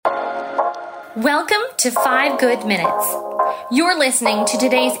Welcome to 5 Good Minutes. You're listening to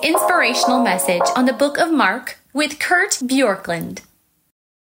today's inspirational message on the book of Mark with Kurt Bjorklund.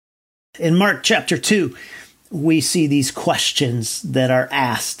 In Mark chapter 2, we see these questions that are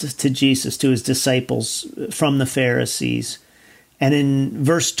asked to Jesus, to his disciples from the Pharisees. And in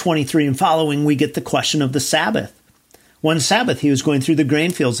verse 23 and following, we get the question of the Sabbath. One Sabbath, he was going through the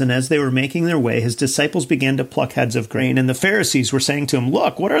grain fields, and as they were making their way, his disciples began to pluck heads of grain. And the Pharisees were saying to him,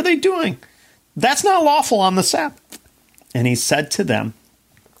 "Look, what are they doing? That's not lawful on the Sabbath." And he said to them,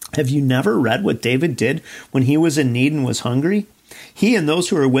 "Have you never read what David did when he was in need and was hungry? He and those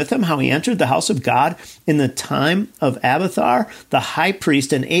who were with him, how he entered the house of God in the time of Abiathar, the high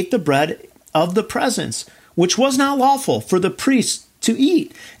priest, and ate the bread of the presence, which was not lawful for the priests to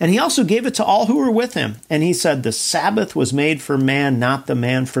eat. And he also gave it to all who were with him. And he said, the Sabbath was made for man, not the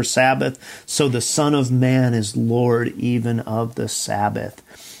man for Sabbath. So the Son of Man is Lord even of the Sabbath."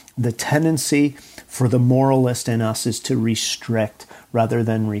 The tendency for the moralist in us is to restrict rather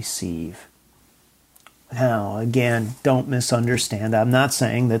than receive. Now, again, don't misunderstand. I'm not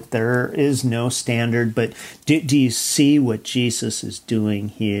saying that there is no standard, but do you see what Jesus is doing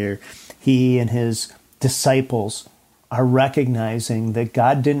here? He and his disciples are recognizing that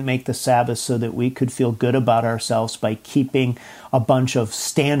God didn't make the Sabbath so that we could feel good about ourselves by keeping a bunch of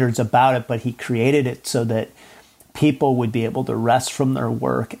standards about it, but he created it so that people would be able to rest from their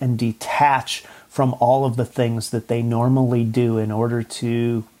work and detach from all of the things that they normally do in order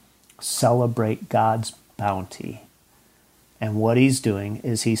to celebrate God's bounty. And what he's doing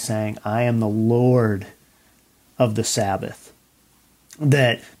is he's saying, I am the Lord of the Sabbath.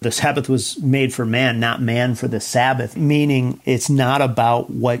 That the Sabbath was made for man, not man for the Sabbath, meaning it's not about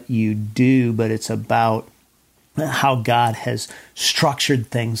what you do, but it's about how God has structured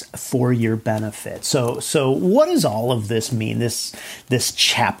things for your benefit. So what does all of this mean, this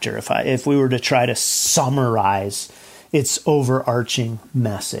chapter, if we were to try to summarize its overarching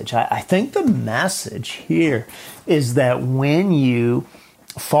message? I think the message here is that when you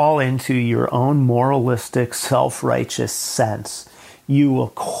fall into your own moralistic, self-righteous sense, you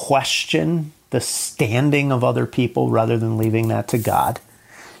will question the standing of other people rather than leaving that to God.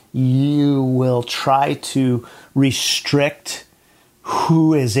 You will try to restrict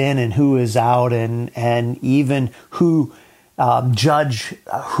who is in and who is out, and even who judge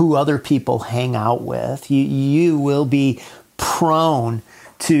who other people hang out with. You will be prone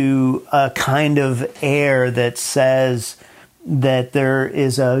to a kind of air that says that there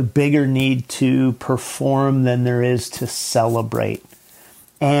is a bigger need to perform than there is to celebrate.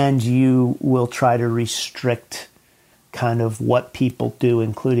 And you will try to restrict kind of what people do,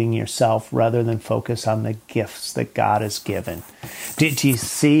 including yourself, rather than focus on the gifts that God has given. Did you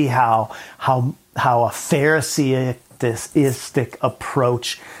see how a Pharisaistic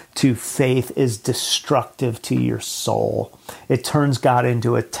approach to faith is destructive to your soul? It turns God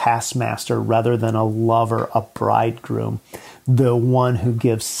into a taskmaster rather than a lover, a bridegroom, the one who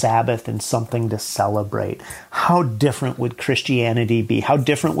gives Sabbath and something to celebrate. How different would Christianity be? How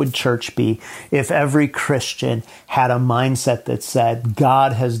different would church be if every Christian had a mindset that said,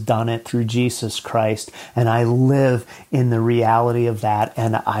 God has done it through Jesus Christ, and I live in the reality of that,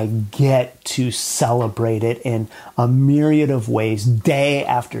 and I get to celebrate it in a myriad of ways, day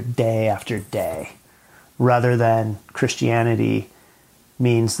after day after day, rather than Christianity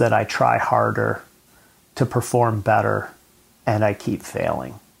means that I try harder to perform better and I keep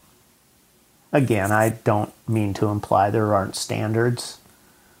failing. Again, I don't mean to imply there aren't standards,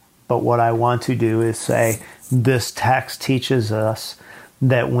 but what I want to do is say this text teaches us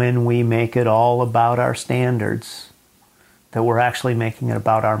that when we make it all about our standards, that we're actually making it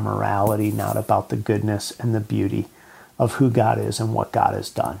about our morality, not about the goodness and the beauty of who God is and what God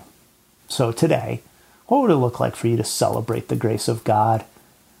has done. So today, what would it look like for you to celebrate the grace of God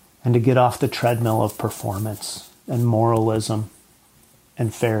and to get off the treadmill of performance and moralism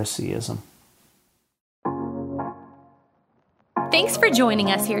and Phariseeism? Thanks for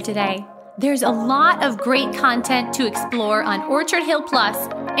joining us here today. There's a lot of great content to explore on Orchard Hill Plus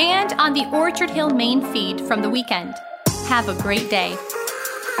and on the Orchard Hill main feed from the weekend. Have a great day.